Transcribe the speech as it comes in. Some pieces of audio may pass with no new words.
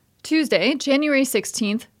Tuesday, January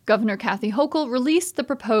 16th, Governor Kathy Hochul released the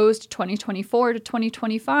proposed 2024 to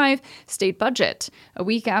 2025 state budget, a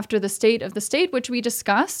week after the State of the State, which we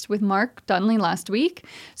discussed with Mark Dunlea last week.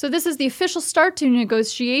 So this is the official start to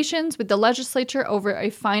negotiations with the legislature over a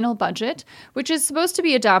final budget, which is supposed to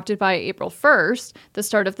be adopted by April 1st, the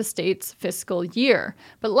start of the state's fiscal year.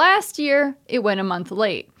 But last year, it went a month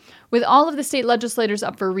late. With all of the state legislators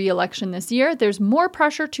up for re-election this year, there's more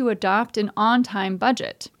pressure to adopt an on-time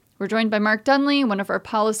budget. We're joined by Mark Dunlea, one of our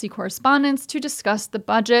policy correspondents, to discuss the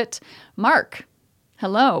budget. Mark,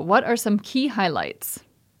 hello. What are some key highlights?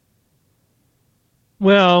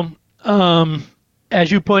 Well,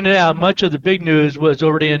 as you pointed out, much of the big news was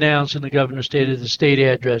already announced in the governor's State of the State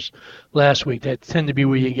address last week. That tend to be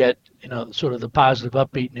where you get, sort of the positive,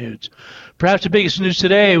 upbeat news. Perhaps the biggest news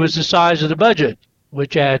today was the size of the budget,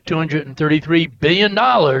 which at $233 billion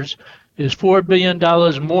is $4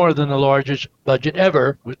 billion more than the largest budget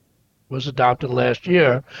ever, which was adopted last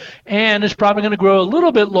year, and it's probably going to grow a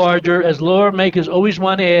little bit larger as lawmakers always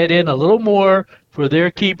want to add in a little more for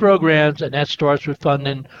their key programs, and that starts with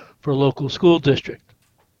funding for local school district.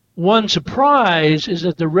 One surprise is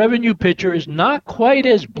that the revenue picture is not quite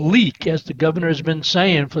as bleak as the governor has been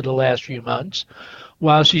saying for the last few months.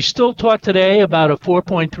 While she still talked today about a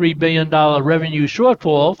 $4.3 billion revenue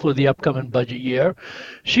shortfall for the upcoming budget year,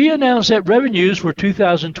 she announced that revenues for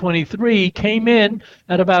 2023 came in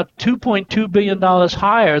at about $2.2 billion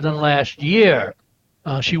higher than last year.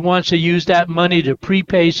 She wants to use that money to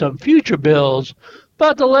prepay some future bills,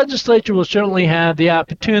 but the legislature will certainly have the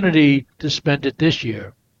opportunity to spend it this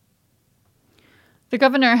year. The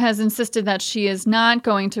governor has insisted that she is not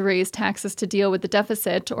going to raise taxes to deal with the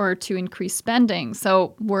deficit or to increase spending.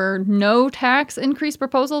 So were no tax increase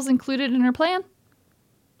proposals included in her plan?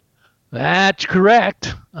 That's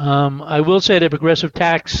correct. I will say that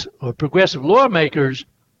progressive lawmakers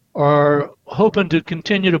are hoping to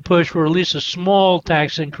continue to push for at least a small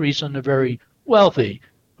tax increase on the very wealthy,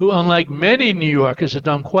 who, unlike many New Yorkers, have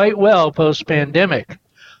done quite well post-pandemic.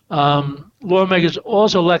 Lawmakers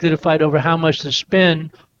also likely to fight over how much to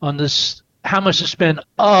spend of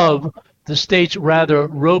the state's rather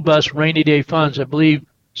robust rainy day funds. I believe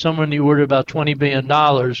somewhere in the order of about $20 billion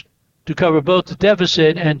to cover both the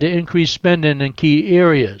deficit and to increase spending in key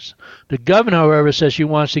areas. The governor, however, says she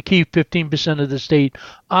wants to keep 15% of the state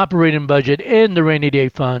operating budget in the rainy day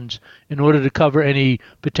funds in order to cover any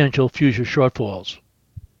potential future shortfalls.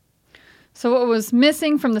 So what was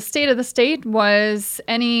missing from the State of the State was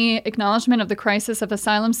any acknowledgement of the crisis of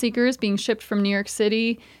asylum seekers being shipped from New York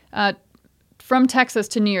City, from Texas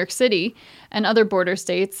to New York City and other border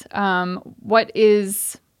states. What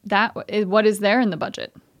is there in the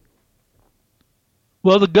budget?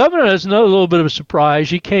 Well, the governor has another little bit of a surprise.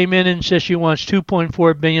 She came in and says she wants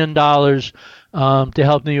 $2.4 billion to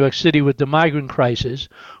help New York City with the migrant crisis,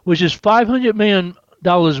 which is $500 million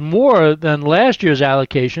more than last year's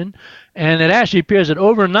allocation. And it actually appears that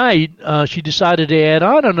overnight she decided to add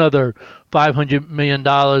on another $500 million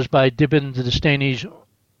by dipping into the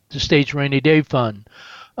state's rainy day fund.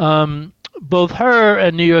 Both her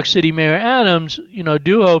and New York City Mayor Adams,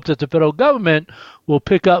 do hope that the federal government will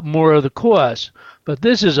pick up more of the cost. But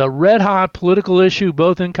this is a red-hot political issue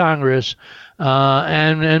both in Congress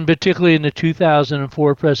and particularly in the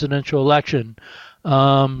 2004 presidential election.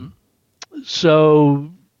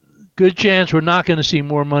 So good chance we're not going to see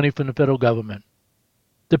more money from the federal government.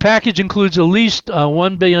 The package includes at least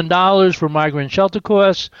 $1 billion for migrant shelter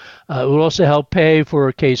costs. It will also help pay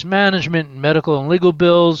for case management, medical and legal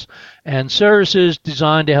bills, and services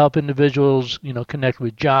designed to help individuals, connect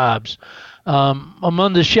with jobs.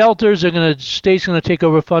 Among the shelters, the state's going to take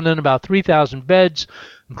over funding about 3,000 beds,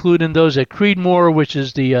 including those at Creedmoor, which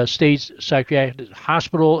is the state's psychiatric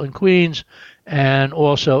hospital in Queens, and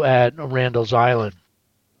also at Randall's Island.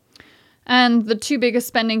 And the two biggest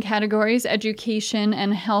spending categories, education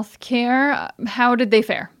and health care, how did they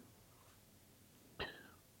fare?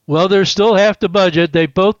 Well, they're still half the budget. They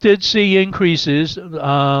both did see increases,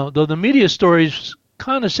 though the media stories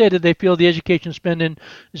kind of say that they feel the education spending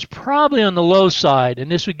is probably on the low side,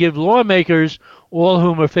 and this would give lawmakers, all of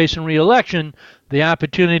whom are facing re-election, the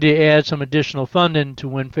opportunity to add some additional funding to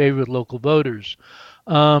win favor with local voters.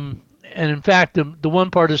 And in fact, the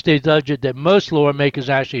one part of the state budget that most lawmakers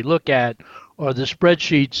actually look at are the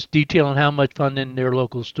spreadsheets detailing how much funding their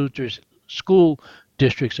local school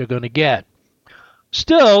districts are going to get.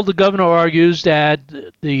 Still, the governor argues that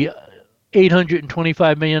the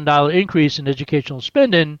 $825 million increase in educational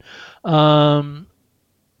spending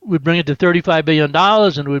would bring it to $35 billion,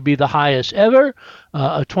 and it would be the highest ever,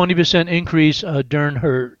 a 20% increase during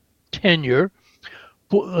her tenure.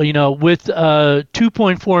 with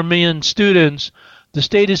 2.4 million students, the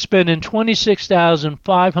state is spending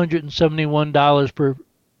 $26,571 per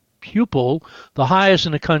pupil, the highest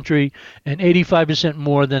in the country, and 85%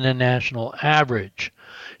 more than the national average.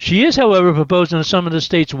 She is, however, proposing that some of the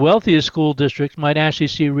state's wealthiest school districts might actually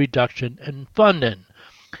see a reduction in funding.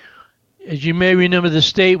 As you may remember, the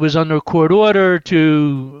state was under a court order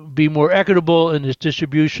to be more equitable in its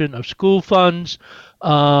distribution of school funds.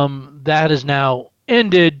 That has now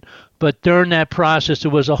ended, but during that process,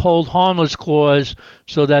 there was a hold harmless clause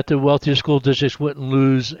so that the wealthier school districts wouldn't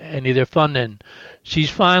lose any of their funding.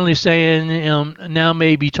 She's finally saying now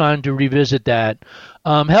may be time to revisit that.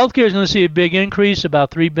 Healthcare is going to see a big increase, about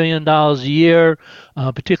 $3 billion a year,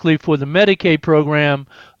 particularly for the Medicaid program.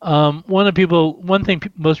 One thing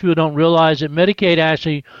most people don't realize that Medicaid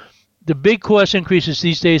actually, the big cost increases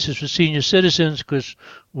these days is for senior citizens because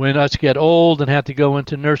when us get old and have to go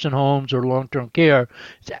into nursing homes or long-term care,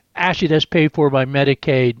 that's paid for by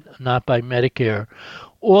Medicaid, not by Medicare.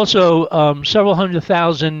 Also, several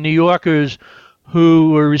 100,000 New Yorkers who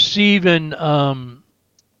were receiving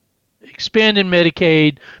expanded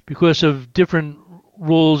Medicaid because of different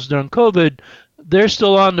rules during COVID, they're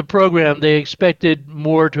still on the program. They expected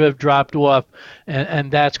more to have dropped off,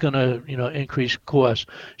 and that's going to increase costs.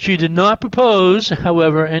 She did not propose,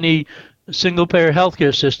 however, any single-payer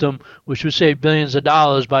healthcare system, which would save billions of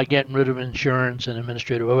dollars by getting rid of insurance and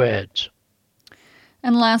administrative overheads.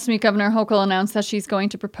 And last week, Governor Hochul announced that she's going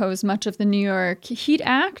to propose much of the New York Heat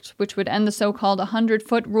Act, which would end the so-called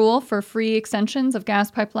 100-foot rule for free extensions of gas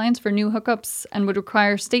pipelines for new hookups and would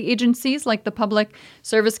require state agencies like the Public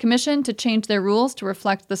Service Commission to change their rules to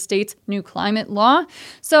reflect the state's new climate law.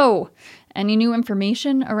 So, any new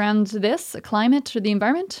information around this, climate or the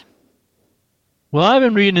environment? Well, I've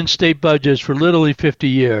been reading state budgets for literally 50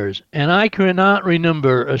 years, and I cannot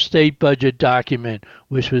remember a state budget document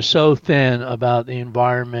which was so thin about the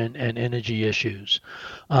environment and energy issues.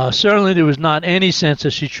 Certainly, there was not any sense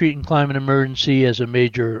that she's treating climate emergency as a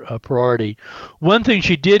major priority. One thing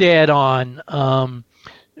she did add on,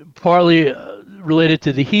 partly related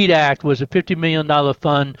to the HEAT Act, was a $50 million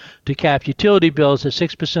fund to cap utility bills at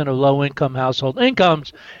 6% of low-income household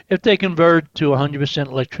incomes if they convert to 100%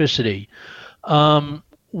 electricity. One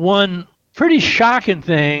pretty shocking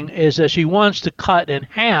thing is that she wants to cut in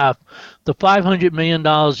half the $500 million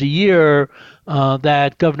a year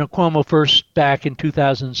that Governor Cuomo first back in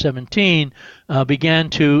 2017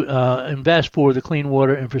 began to invest for the Clean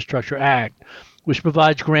Water Infrastructure Act, which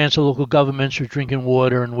provides grants to local governments for drinking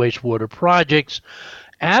water and wastewater projects.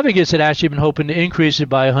 Advocates had actually been hoping to increase it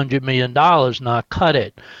by $100 million, not cut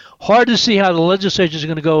it. Hard to see how the legislature is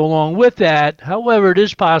going to go along with that. However, it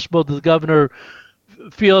is possible that the governor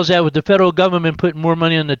feels that with the federal government putting more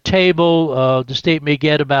money on the table, the state may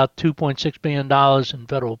get about $2.6 billion in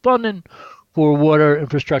federal funding for water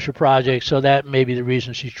infrastructure projects. So that may be the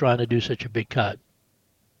reason she's trying to do such a big cut.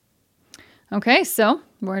 Okay, so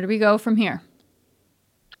where do we go from here?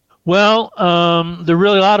 Well, there are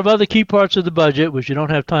really a lot of other key parts of the budget, which you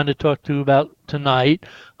don't have time to talk to about tonight.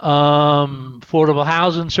 Affordable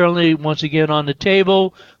housing certainly, once again, on the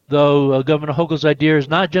table, though Governor Hochul's idea is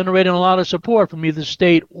not generating a lot of support from either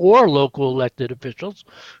state or local elected officials.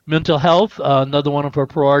 Mental health, another one of her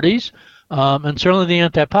priorities. And certainly the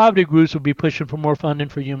anti-poverty groups will be pushing for more funding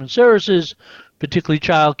for human services, particularly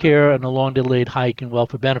child care and a long-delayed hike in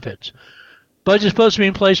welfare benefits. Budget is supposed to be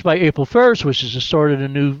in place by April 1st, which is the start of the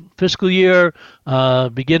new fiscal year.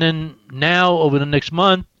 Beginning now over the next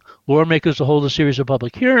month, lawmakers will hold a series of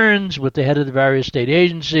public hearings with the head of the various state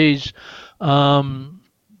agencies.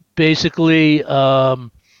 Basically,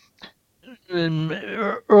 in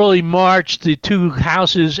early March, the two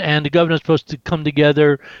houses and the governor are supposed to come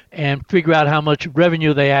together and figure out how much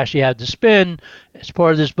revenue they actually have to spend. As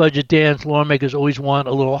part of this budget dance, lawmakers always want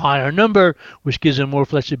a little higher number, which gives them more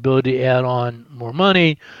flexibility to add on more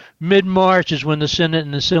money. Mid-March is when the Senate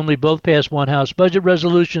and the Assembly both pass one House budget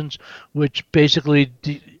resolutions, which basically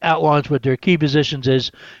outlines what their key positions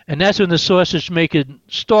is. And that's when the sausage making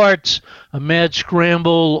starts, a mad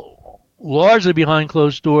scramble, largely behind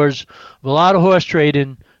closed doors, with a lot of horse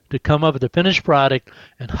trading to come up with a finished product.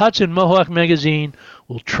 And Hudson Mohawk Magazine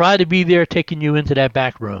will try to be there taking you into that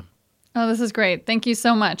back room. Oh, this is great. Thank you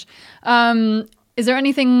so much. Is there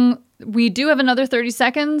anything, we do have another 30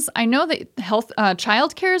 seconds. I know that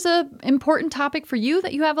childcare is an important topic for you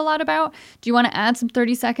that you have a lot about. Do you want to add some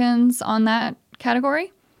 30 seconds on that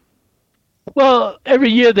category? Well,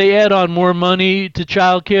 every year they add on more money to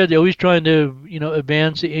child care. They're always trying to,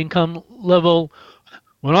 advance the income level.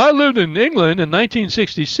 When I lived in England in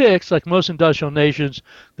 1966, like most industrial nations,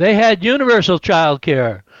 they had universal child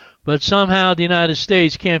care. but somehow the United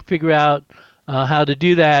States can't figure out how to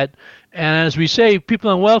do that. And as we say, people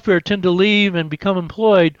on welfare tend to leave and become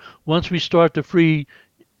employed once we start the free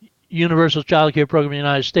universal child care program in the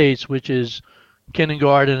United States, which is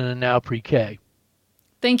kindergarten and now pre-K.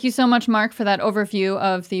 Thank you so much, Mark, for that overview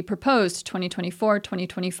of the proposed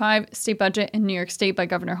 2024-2025 state budget in New York State by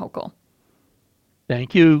Governor Hochul.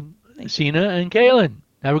 Thank you, Sina and Kaylin.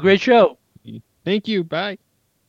 Have a great show. Thank you. Bye.